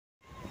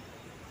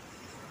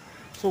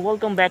So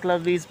welcome back,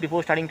 lovelies.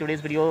 Before starting today's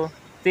video,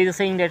 there is a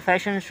saying that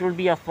fashion should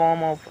be a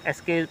form of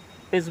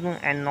escapism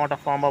and not a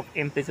form of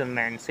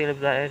imprisonment. Said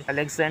by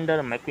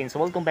Alexander McQueen. So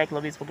welcome back,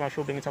 lovelies.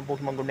 PkmnMasterShubh bringing some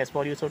Pokemon goodness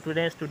for you. So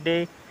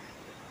today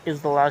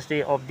is the last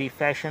day of the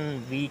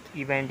Fashion Week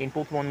event in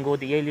Pokemon Go.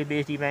 The yearly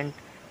based event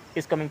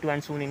is coming to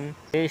end soon.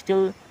 There is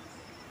still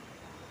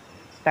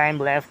time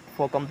left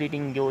for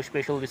completing your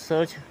special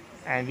research,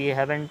 and we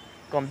haven't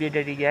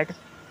completed it yet.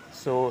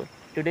 So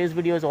today's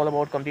video is all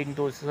about completing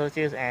those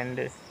researches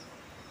and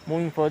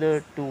moving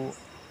further to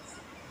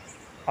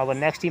our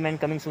next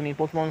event coming soon in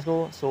Pokemon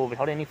Go. So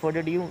without any further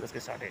ado, let's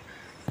get started.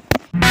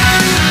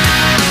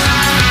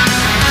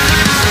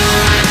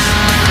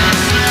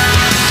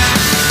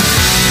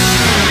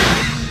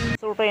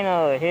 So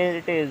trainer, here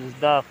it is,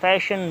 the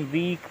Fashion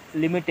Week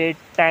limited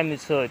time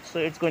research. So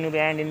it's going to be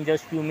end in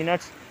just few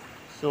minutes.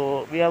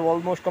 So we have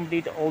almost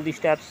completed all the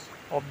steps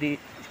of the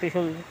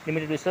special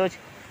limited research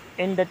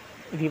in the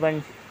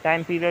given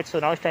time period. So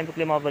now it's time to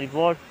claim our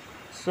reward.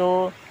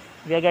 So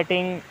we are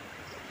getting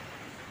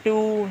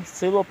 2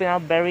 silver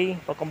peanut berry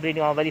for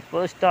completing our very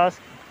first task,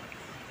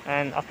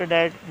 and after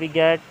that we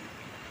get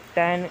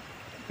 10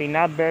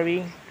 peanut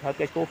berry to help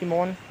catch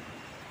Pokemon.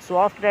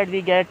 So after that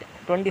we get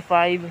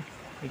 25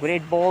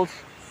 great balls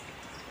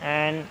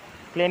and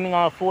claiming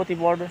our 4th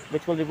reward,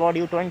 which will reward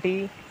you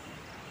 20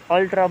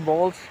 ultra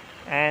balls,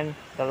 and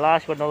the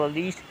last but not the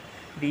least,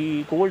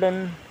 the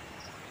golden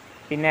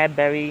peanut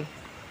berry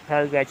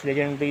help catch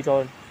legendaries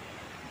or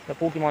the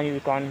Pokemon you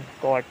can't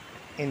caught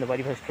in the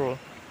very first row.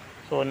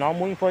 So now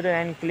moving further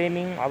and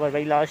claiming our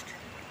very last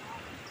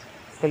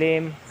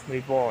claim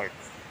reward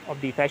of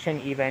the fashion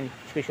event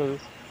special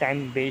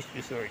time based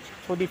research.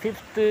 So the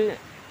 5th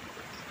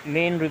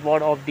main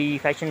reward of the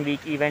fashion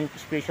week event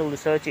special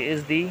research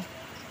is the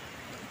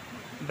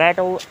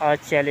battle a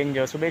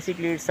challenger. So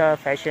basically it's a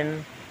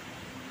fashion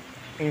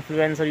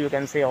influencer, you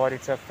can say, or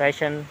it's a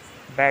fashion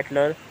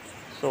battler.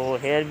 So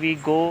here we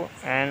go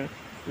and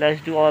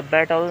let's do our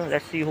battle.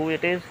 Let's see who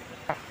it is.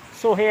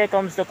 So here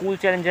comes the cool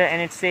challenger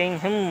and it's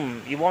saying,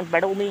 you won't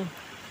battle me?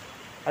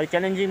 Are you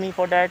challenging me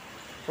for that?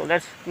 So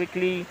let's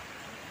quickly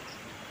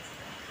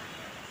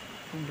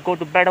go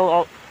to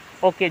battle.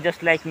 Okay,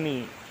 just like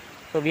me.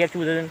 So we have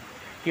chosen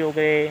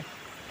Kyogre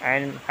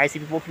and high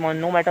CP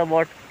Pokemon. No matter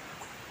what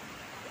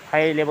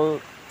high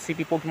level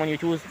CP Pokemon you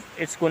choose,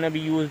 it's gonna be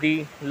use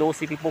the low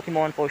CP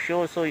Pokemon for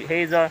sure. So here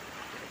is a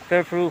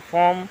Fairfru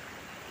form,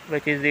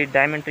 which is the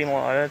Diamond Trim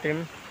or other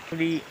trim.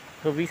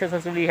 So we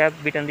successfully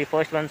have beaten the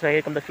first one. So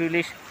here comes the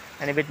Freelish,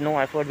 and with no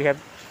effort we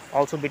have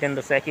also beaten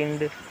the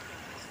second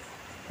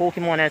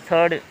Pokemon, and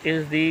third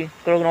is the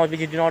Krogonos, which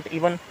did not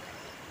even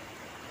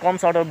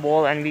comes out of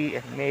ball, and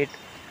we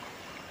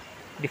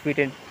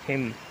defeated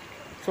him.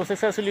 So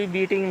successfully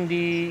beating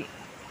the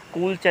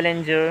cool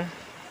challenger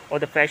or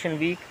the fashion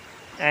week,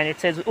 and it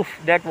says, oof,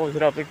 that was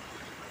rough. It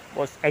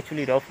was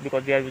actually rough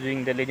because we are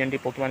using the legendary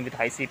Pokemon with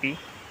high CP.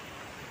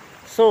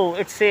 So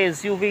it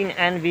says you win,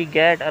 and we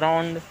get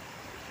around,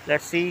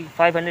 let's see,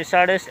 500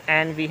 Stardust,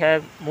 and we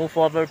have moved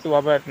forward to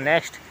our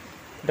next,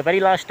 the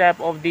very last step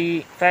of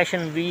the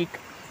fashion week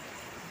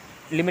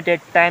limited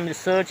time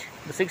research,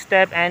 the 6th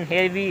step. And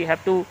here we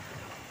have to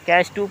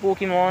catch 2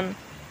 Pokemon,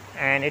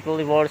 and it will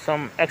reward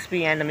some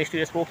XP and the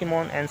mysterious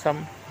Pokemon and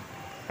some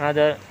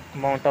another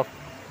amount of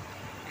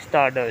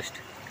Stardust,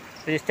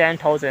 which is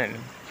 10,000.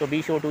 So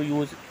be sure to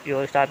use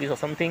your star piece or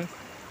something.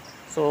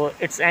 So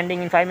it's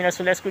ending in 5 minutes,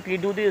 so let's quickly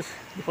do this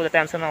before the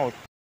time's run out.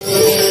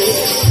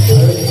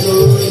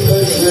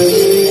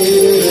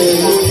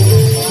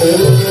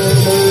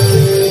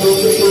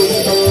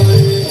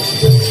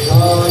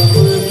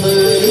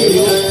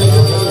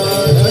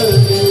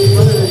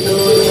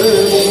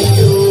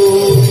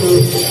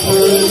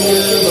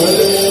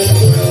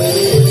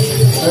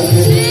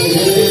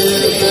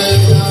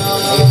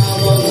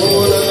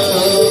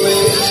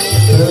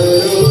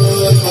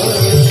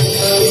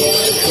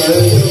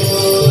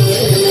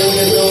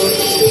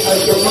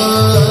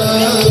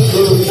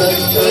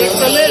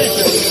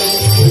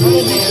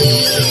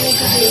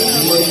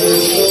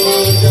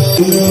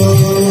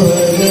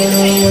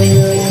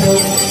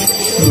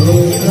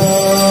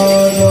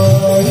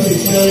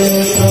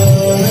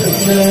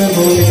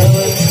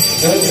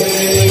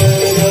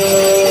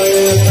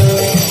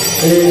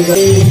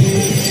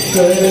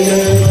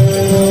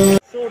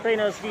 So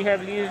trainers, we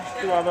have reached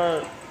to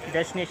our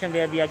destination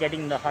where we are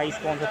getting the high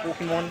spawns of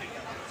Pokemon.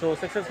 So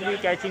successfully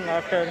catching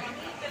after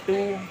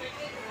 2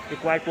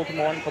 required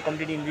Pokemon for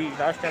completing the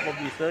last step of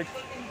the research.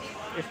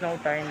 It's now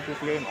time to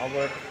claim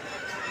our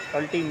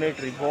ultimate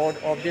reward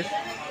of this.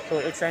 So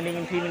it's ending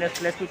in 3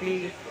 minutes. Let's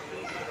quickly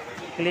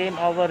claim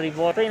our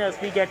reward. Trainers,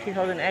 we get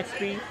 3000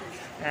 XP,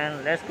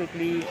 and let's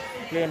quickly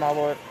claim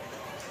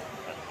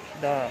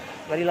the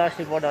very last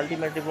reward,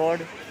 ultimate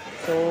reward.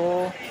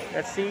 So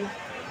let's see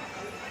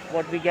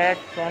what we get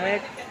from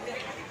it.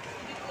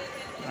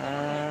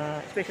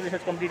 Special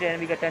research completed, and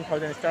we get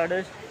 10,000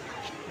 Stardust,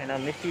 and a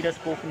mysterious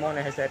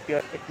Pokemon has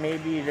appeared. It may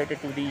be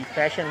related to the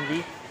fashion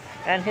week.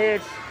 And here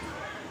it's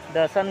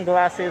the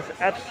sunglasses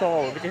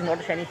Absol, which is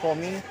not shiny for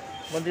me,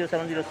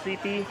 1070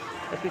 CP,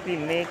 let's quickly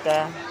make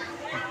a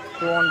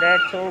throw on that.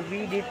 So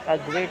we did a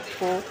great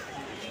score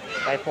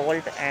by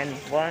fault, and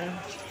 1,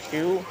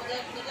 2,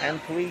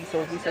 and 3.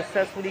 So we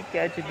successfully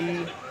catch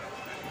the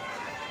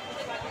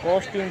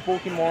costume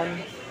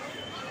Pokemon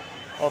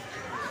of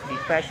the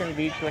Fashion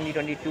Week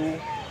 2022,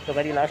 the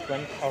very last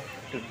one of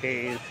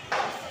today's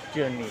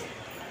journey.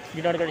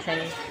 Did not get a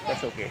shiny?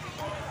 That's okay.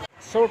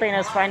 So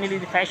trainers, finally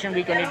the Fashion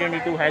Week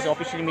 2022 has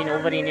officially been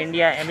over in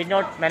India, and we did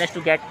not manage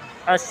to get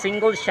a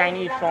single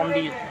shiny from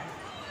the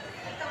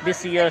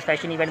this year's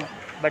fashion event,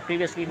 but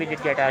previously we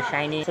did get a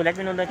shiny. So let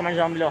me know in the comments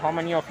down below how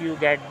many of you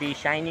get the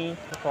shiny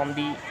from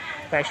the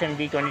Fashion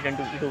Week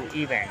 2022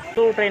 event.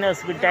 So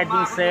trainers, with that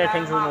being said,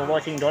 thanks for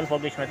watching. Don't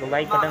forget to smash the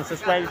like button,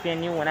 subscribe if you are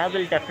new, and I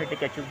will definitely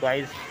catch you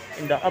guys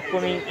in the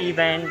upcoming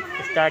event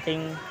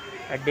starting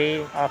a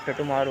day after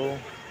tomorrow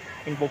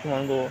in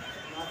Pokemon Go.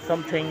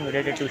 Something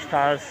related to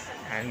stars,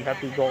 and you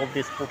have to evolve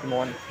this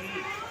Pokemon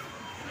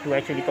to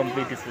actually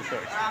complete this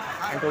research.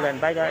 Until then,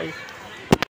 bye guys.